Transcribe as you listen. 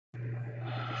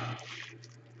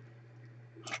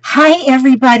Hi,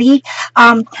 everybody.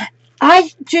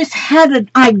 I just had an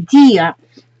idea,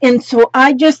 and so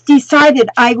I just decided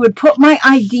I would put my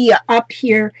idea up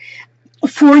here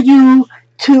for you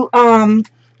to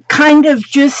kind of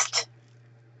just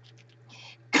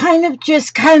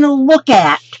look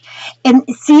at and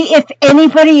see if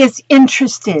anybody is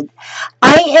interested.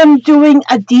 I am doing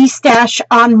a destash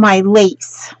on my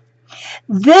lace.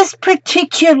 This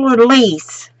particular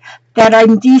lace that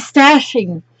I'm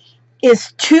destashing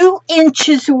is 2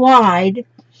 inches wide,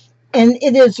 and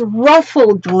it is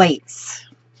ruffled lace.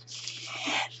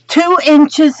 2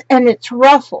 inches, and it's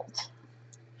ruffled.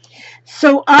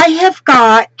 So I have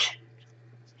got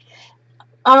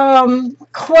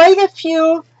quite a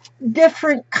few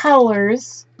different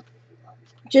colors.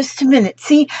 Just a minute.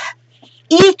 See,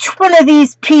 each one of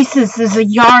these pieces is a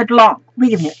yard long.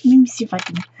 Wait a minute. Let me see if I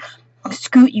can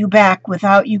scoot you back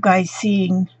without you guys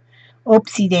seeing.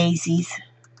 Oopsie daisies.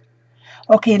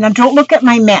 Okay, now don't look at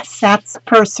my mess. That's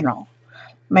personal.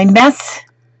 My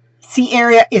messy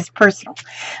area is personal.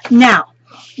 Now,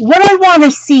 what I want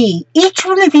to see, each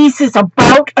one of these is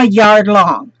about a yard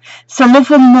long. Some of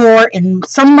them more, and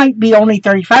some might be only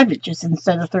 35 inches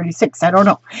instead of 36. I don't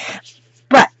know.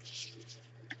 But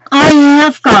I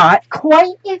have got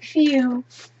quite a few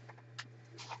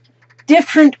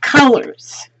different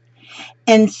colors.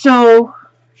 And so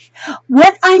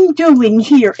what I'm doing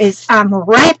here is I'm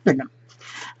wrapping them.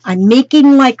 I'm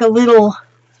making like a little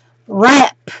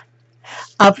wrap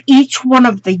of each one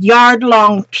of the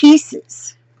yard-long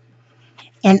pieces.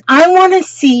 And I want to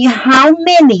see how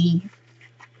many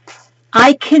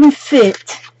I can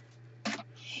fit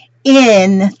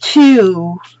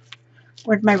into,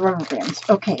 where'd my rubber bands?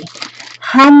 Okay.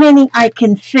 How many I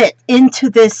can fit into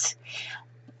this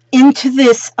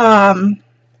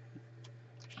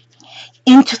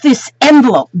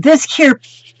envelope. This here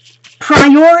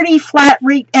priority flat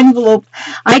rate envelope.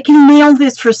 I can mail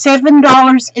this for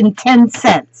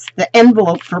 $7.10, the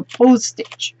envelope for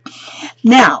postage.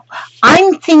 Now,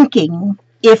 I'm thinking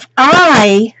if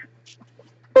I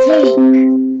take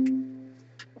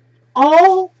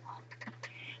all,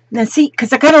 now see,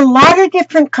 because I got a lot of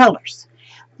different colors.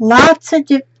 Lots of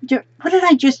what did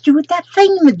I just do with that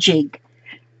thingamajig?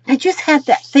 I just had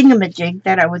that thingamajig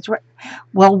that I was,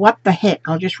 well, what the heck?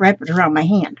 I'll just wrap it around my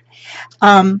hand.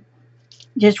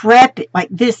 Just wrap it like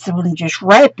this and just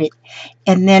wrap it.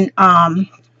 And then, I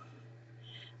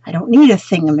don't need a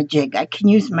thingamajig. I can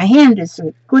use my hand as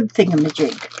a good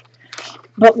thingamajig.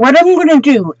 But what I'm going to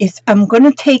do is I'm going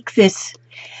to take this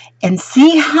and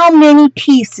see how many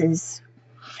pieces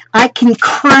I can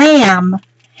cram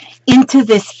into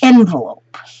this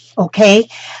envelope. Okay?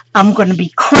 I'm going to be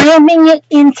cramming it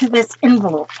into this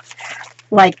envelope.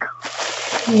 Like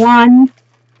 1,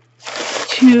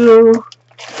 2,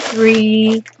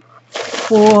 3,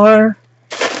 4,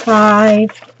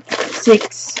 5,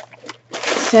 6,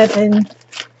 7,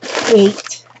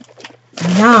 8,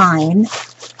 9.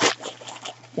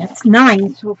 That's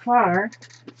 9 so far.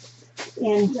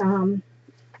 And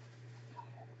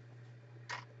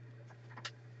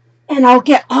I'll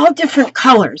get all different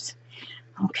colors.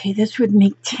 Okay, this would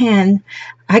make 10.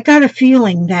 I got a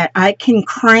feeling that I can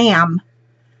cram.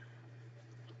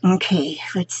 Okay,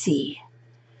 let's see.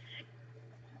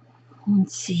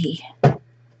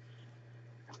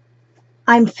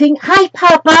 Hi,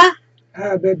 Papa.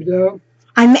 Hi, baby doll.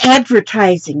 I'm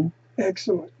advertising.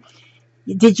 Excellent.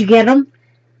 Did you get them?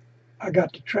 I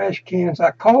got the trash cans.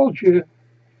 I called you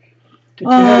to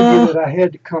tell you that I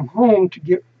had to come home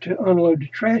to unload the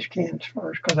trash cans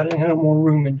first because I didn't have more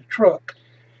room in the truck.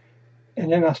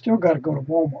 And then I still got to go to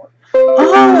Walmart.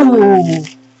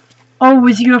 Oh,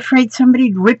 was you afraid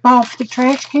somebody'd rip off the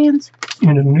trash cans?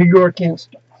 In a New York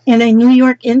instant. In a New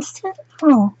York instant?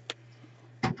 Oh,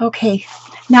 okay.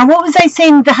 Now, what was I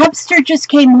saying? The hubster just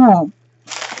came home.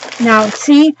 Now,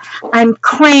 see, I'm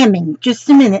cramming. Just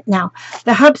a minute now.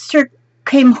 The hubster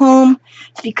came home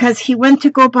because he went to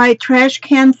go buy trash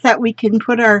cans that we can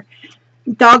put our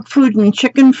dog food and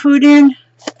chicken food in.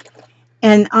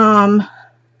 And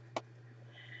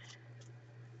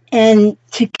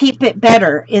to keep it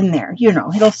better in there, you know,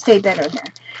 it'll stay better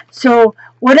there. So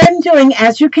what I'm doing,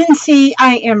 as you can see,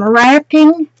 I am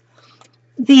wrapping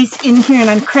these in here, and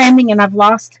I'm cramming, and I've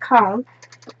lost count,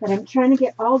 but I'm trying to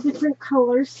get all different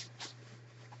colors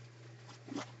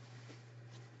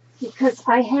because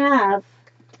I have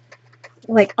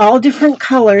like all different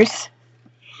colors,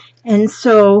 and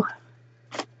so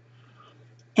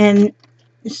I'm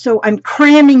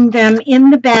cramming them in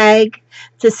the bag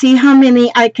to see how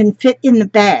many I can fit in the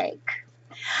bag.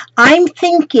 I'm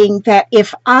thinking that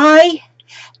if I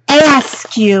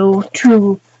ask you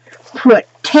to put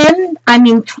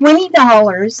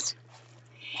 $20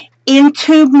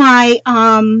 into my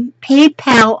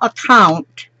PayPal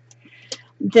account,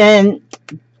 then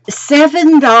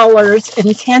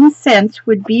 $7.10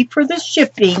 would be for the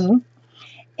shipping,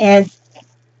 and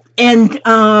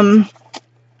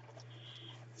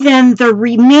then the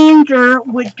remainder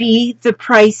would be the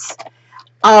price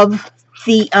of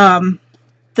the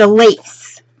lace.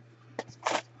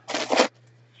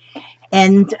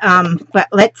 And but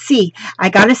let's see, I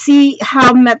gotta see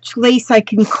how much lace I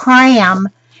can cram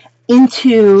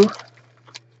into.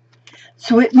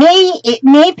 So it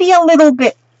may be a little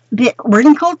bit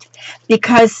wrinkled,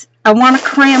 because I want to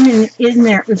cram in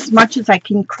there as much as I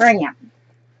can cram.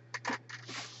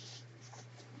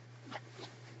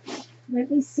 Let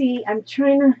me see, I'm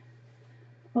trying to,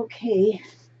 okay.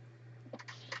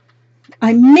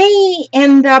 I may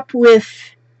end up with,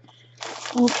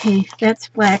 okay, that's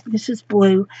black, this is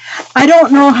blue. I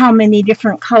don't know how many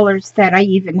different colors that I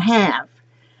even have.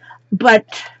 But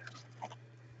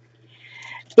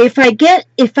if I get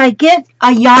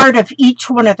a yard of each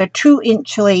one of the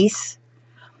 2-inch lace,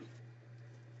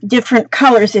 different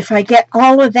colors, if I get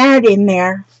all of that in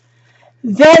there,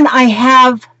 then I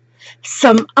have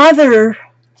some other,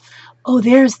 oh,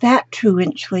 there's that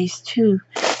 2-inch lace too.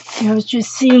 See, I was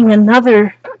just seeing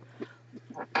another,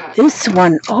 this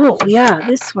one, oh yeah,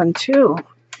 this one too.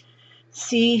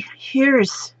 See,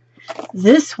 here's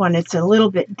this one, it's a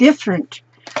little bit different.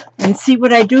 And see,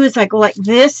 what I do is I go like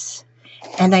this,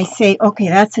 and I say, okay,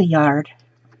 that's a yard.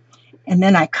 And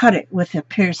then I cut it with a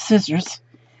pair of scissors,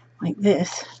 like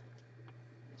this.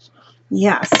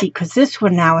 Yeah, see, because this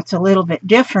one now, it's a little bit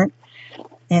different.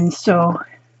 And so,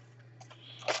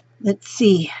 let's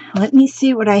see. Let me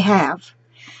see what I have.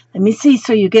 Let me see,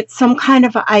 so you get some kind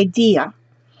of an idea.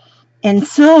 And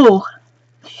so,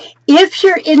 if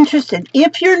you're interested,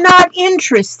 if you're not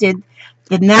interested,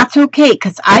 then that's okay,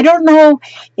 because I don't know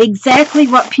exactly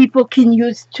what people can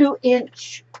use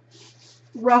 2-inch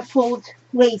ruffled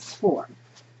lace for.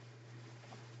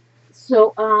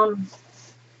 So,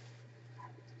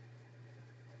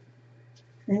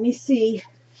 let me see.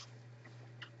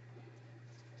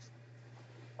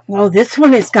 Oh, this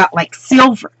one has got like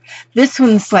silver. This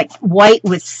one's like white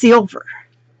with silver.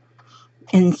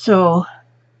 And so,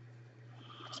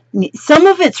 some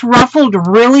of it's ruffled,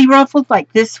 really ruffled, like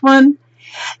this one.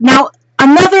 Now,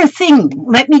 another thing,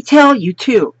 let me tell you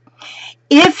too.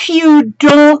 If you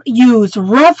don't use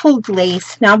ruffled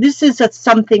lace, now this is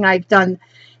something I've done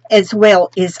as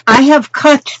well, is I have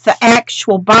cut the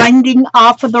actual binding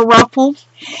off of the ruffled,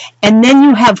 and then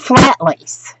you have flat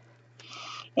lace.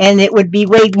 And it would be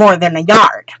way more than a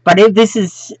yard. But if this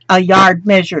is a yard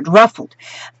measured ruffled.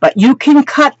 But you can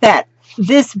cut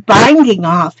this binding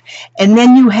off, and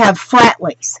then you have flat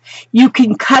lace. You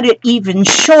can cut it even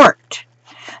short.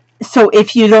 So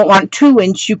if you don't want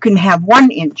 2-inch, you can have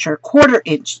 1-inch or 1/4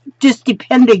 inch, just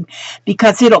depending,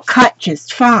 because it'll cut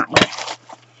just fine.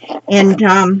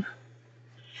 And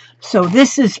so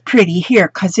this is pretty here,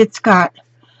 because it's got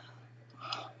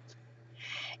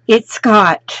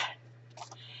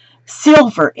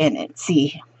silver in it,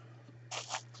 see.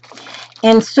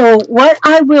 And so what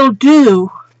I will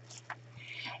do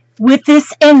with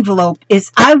this envelope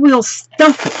is I will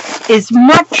stuff it as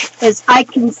much as I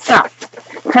can stuff.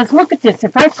 Because look at this,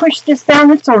 if I push this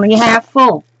down, it's only half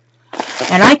full.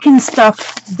 And I can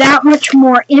stuff that much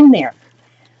more in there.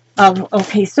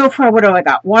 Okay, so far, what do I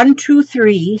got? 1, 2,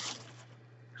 3,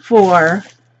 4,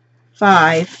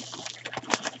 5,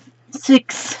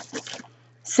 6,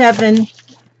 7,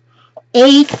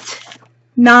 8,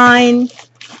 9,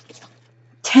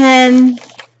 10,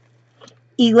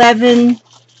 11,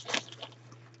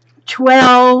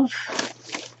 12,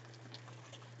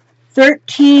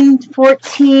 13,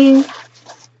 14,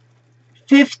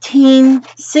 15,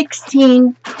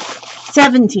 16,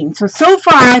 17. So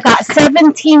far I got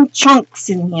 17 chunks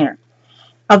in here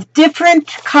of different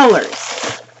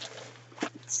colors.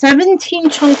 17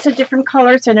 chunks of different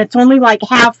colors, and it's only like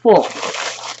half full.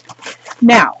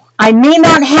 Now, I may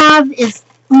not have as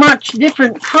much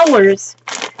different colors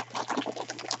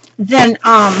than,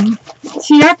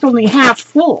 see, that's only half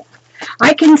full.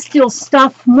 I can still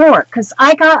stuff more, because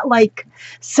I got like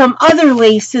some other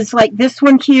laces, like this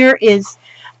one here is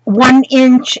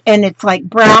 1-inch, and it's like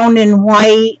brown and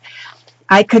white.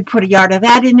 I could put a yard of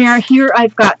that in there. Here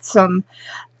I've got some,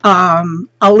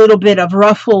 a little bit of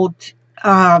ruffled,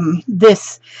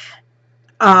 this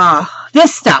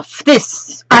stuff,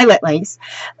 this eyelet lace.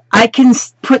 I can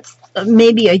put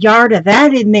maybe a yard of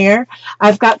that in there.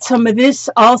 I've got some of this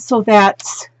also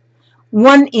that's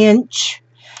 1-inch.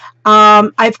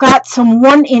 I've got some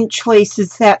 1-inch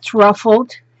laces that's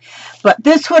ruffled. But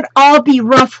this would all be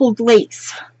ruffled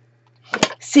lace.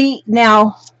 See,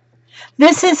 now,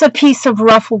 this is a piece of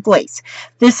ruffled lace.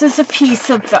 This is a piece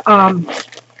of the,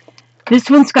 this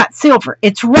one's got silver.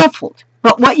 It's ruffled.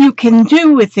 But what you can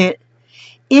do with it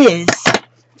is,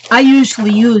 I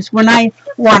usually use, when I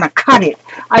want to cut it,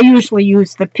 I usually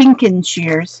use the pinkin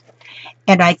shears,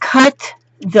 and I cut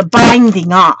the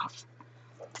binding off.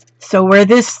 So where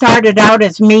this started out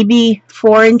as maybe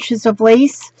 4 inches of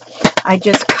lace, I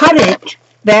just cut it,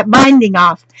 that binding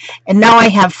off, and now I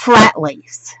have flat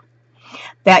lace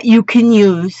that you can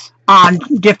use on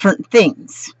different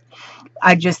things.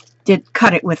 I just did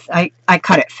cut it with, I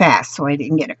cut it fast, so I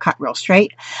didn't get it cut real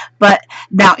straight. But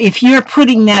now if you're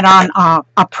putting that on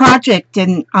a project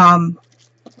and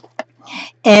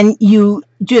you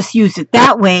just use it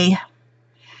that way,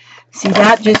 see,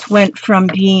 that just went from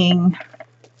being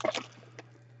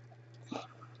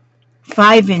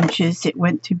 5 inches, it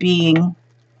went to being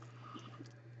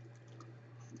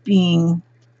 8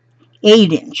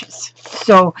 inches.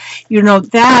 So, you know,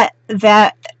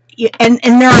 and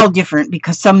they're all different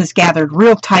because some is gathered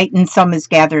real tight and some is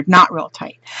gathered not real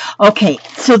tight. Okay,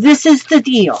 so this is the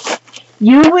deal.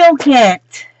 You will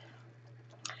get,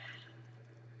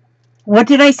 what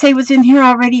did I say was in here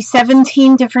already?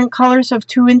 17 different colors of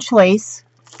 2-inch lace.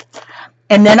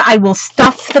 And then I will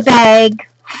stuff the bag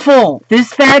full.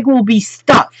 This bag will be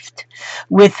stuffed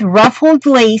with ruffled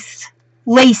laces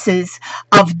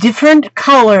of different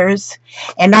colors,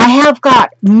 and I have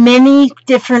got many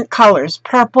different colors: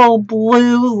 purple,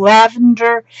 blue,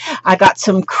 lavender. I got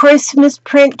some Christmas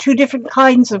print, 2 different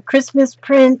kinds of Christmas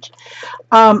print.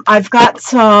 I've got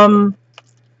some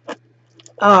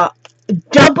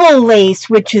double lace,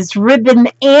 which is ribbon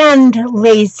and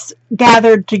lace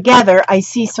gathered together. I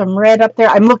see some red up there.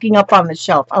 I'm looking up on the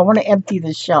shelf. I want to empty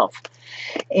the shelf.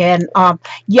 And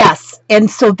yes,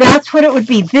 and so that's what it would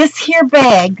be. This here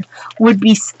bag would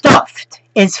be stuffed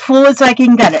as full as I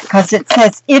can get it, because it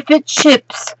says if it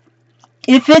ships,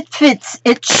 if it fits,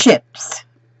 it ships.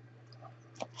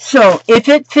 So if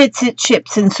it fits, it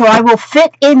ships. And so I will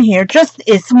fit in here just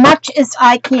as much as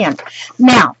I can.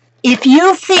 Now, if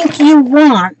you think you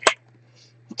want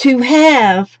to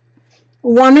have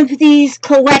one of these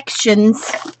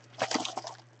collections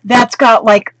that's got,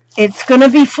 like, it's going to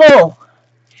be full.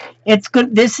 It's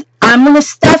good. This, I'm going to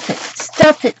stuff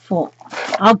it full.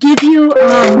 I'll give you,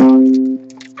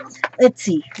 let's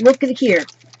see, look at here.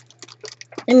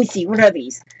 Let me see, what are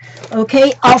these?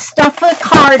 Okay, I'll stuff a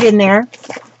card in there.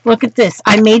 Look at this.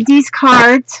 I made these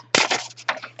cards.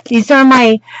 These are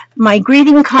my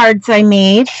greeting cards I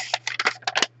made.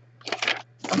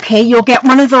 Okay, you'll get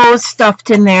one of those stuffed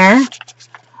in there,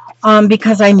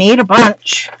 because I made a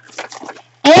bunch.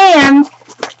 And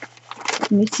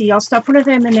let me see, I'll stuff one of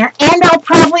them in there, and I'll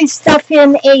probably stuff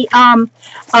in a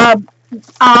boho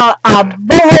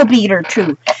bead or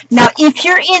 2. Now, if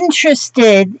you're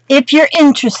interested,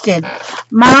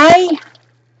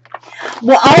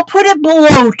 well, I'll put it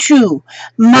below too.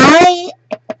 My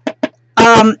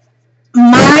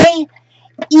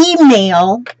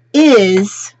email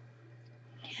is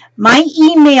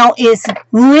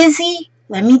Lizzie.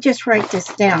 Let me just write this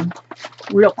down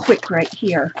real quick right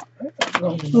here.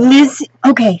 Lizzie,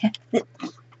 okay.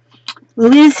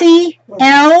 Lizzie,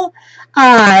 LIZZI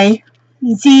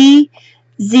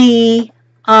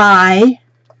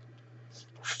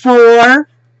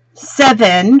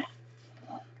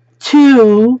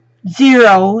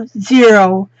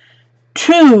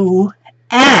 47202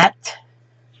 at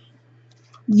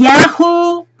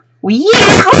Yahoo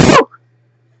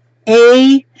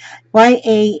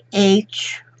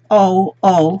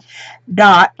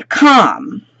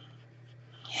AYAHOO.com.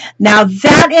 Now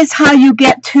that is how you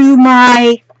get to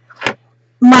my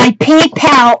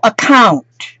PayPal account.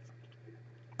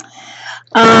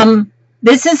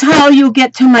 This is how you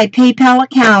get to my PayPal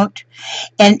account,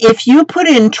 and if you put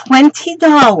in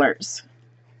 $20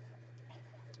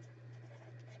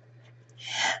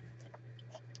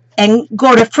 and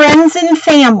go to friends and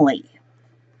family,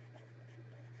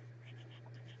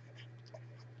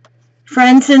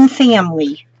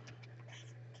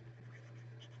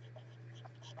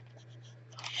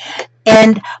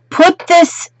 and put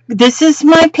this is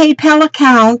my PayPal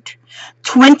account,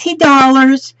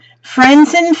 $20,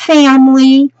 friends and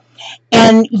family,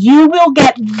 and you will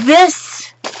get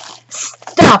this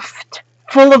stuffed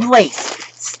full of lace.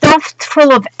 Stuffed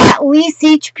full of, at least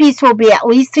each piece will be at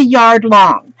least 1 yard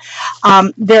long.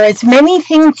 There is many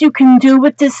things you can do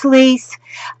with this lace.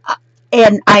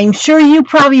 And I'm sure you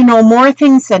probably know more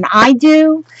things than I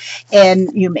do. And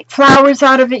you make flowers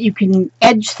out of it. You can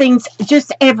edge things,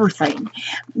 just everything.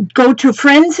 Go to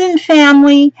friends and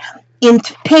family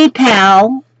into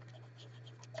PayPal,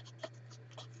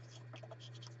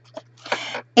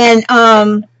 and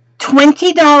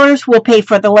 $20 will pay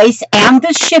for the lace and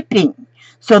the shipping.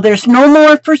 So there's no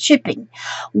more for shipping.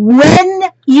 When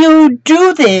you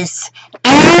do this,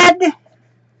 add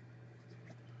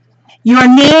your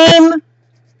name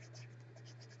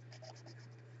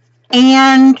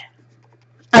and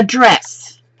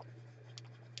address.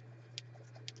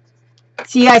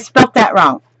 See, I spelled that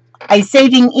wrong. I'm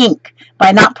saving ink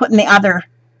by not putting the other.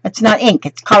 It's not ink,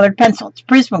 it's colored pencil. It's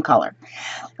Prismacolor.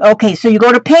 Okay, so you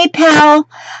go to PayPal.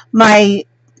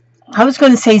 I was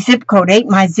going to say zip code, ain't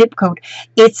my zip code.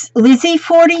 It's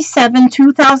Lizzie47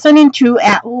 2002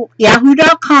 at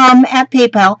yahoo.com at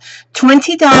PayPal.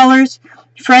 $20.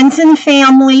 Friends and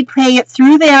family, pay it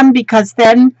through them because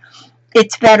then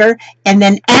it's better. And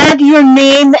then add your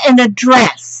name and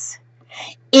address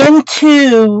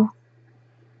into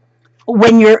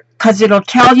when you're, because it'll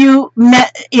tell you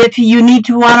if you need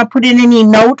to want to put in any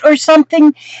note or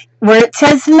something. Where it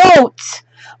says notes,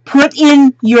 put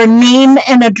in your name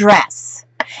and address.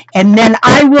 And then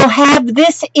I will have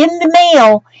this in the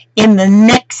mail in the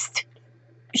next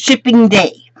shipping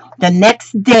day. The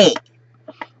next day.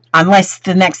 Unless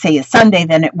the next day is Sunday,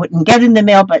 then it wouldn't get in the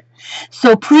mail. But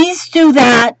so please do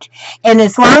that. And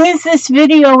as long as this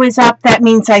video is up, that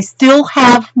means I still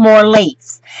have more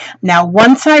lace. Now,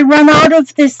 once I run out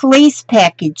of this lace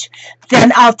package,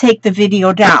 then I'll take the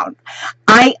video down.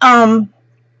 I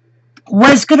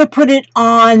was going to put it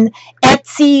on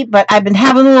Etsy, but I've been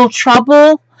having a little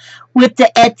trouble with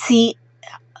the Etsy,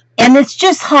 and it's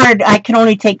just hard. I can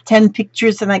only take 10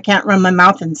 pictures, and I can't run my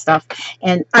mouth and stuff,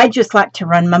 and I just like to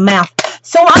run my mouth.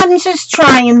 So I'm just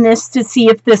trying this to see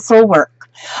if this will work.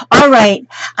 All right.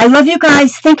 I love you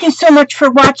guys. Thank you so much for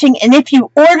watching. And if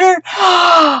you order,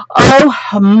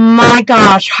 oh my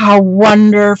gosh, how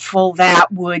wonderful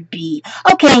that would be.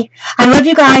 Okay. I love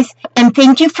you guys. And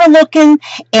thank you for looking.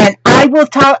 And I will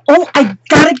talk. Oh, I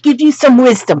got to give you some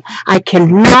wisdom. I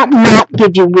cannot not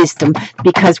give you wisdom,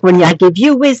 because when I give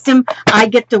you wisdom, I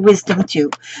get the wisdom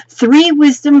too. 3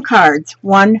 wisdom cards.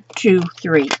 1, 2,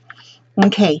 3.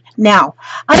 Okay, now,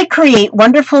 I create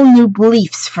wonderful new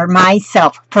beliefs for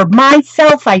myself. For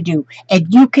myself, I do, and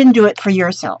you can do it for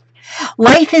yourself.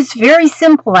 Life is very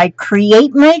simple. I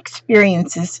create my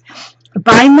experiences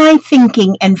by my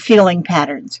thinking and feeling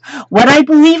patterns. What I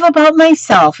believe about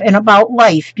myself and about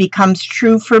life becomes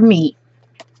true for me.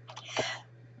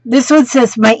 This one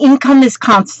says, my income is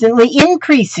constantly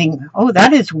increasing. Oh,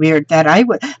 that is weird.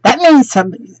 That means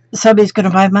somebody's going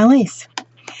to buy my lace.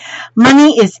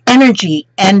 Money is energy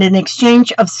and an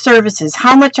exchange of services.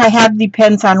 How much I have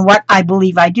depends on what I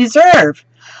believe I deserve.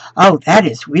 Oh, that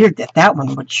is weird that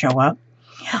one would show up.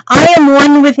 I am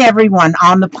one with everyone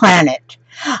on the planet.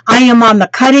 I am on the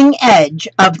cutting edge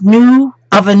of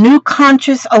a new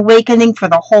conscious awakening for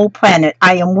the whole planet.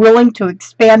 I am willing to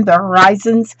expand the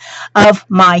horizons of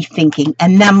my thinking.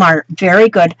 And them are very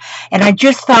good. And I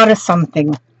just thought of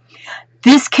something.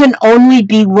 This can only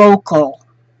be local.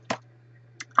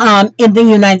 In the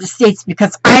United States,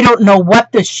 because I don't know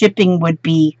what the shipping would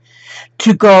be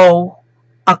to go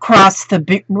across the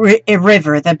big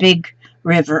river, the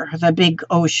big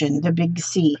ocean, the big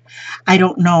sea. I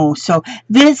don't know. So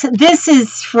this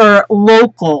is for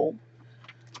local.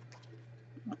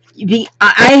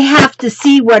 I have to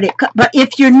see what it. But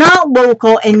if you're not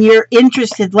local and you're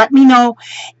interested, let me know.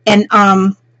 And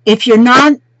if you're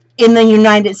not in the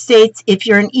United States, if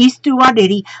you're in East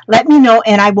Duwadidi, let me know,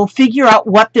 and I will figure out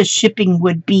what the shipping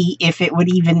would be, if it would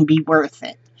even be worth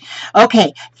it.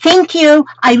 Okay, thank you.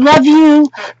 I love you.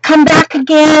 Come back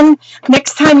again.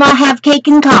 Next time I'll have cake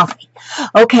and coffee.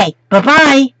 Okay,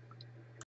 bye-bye.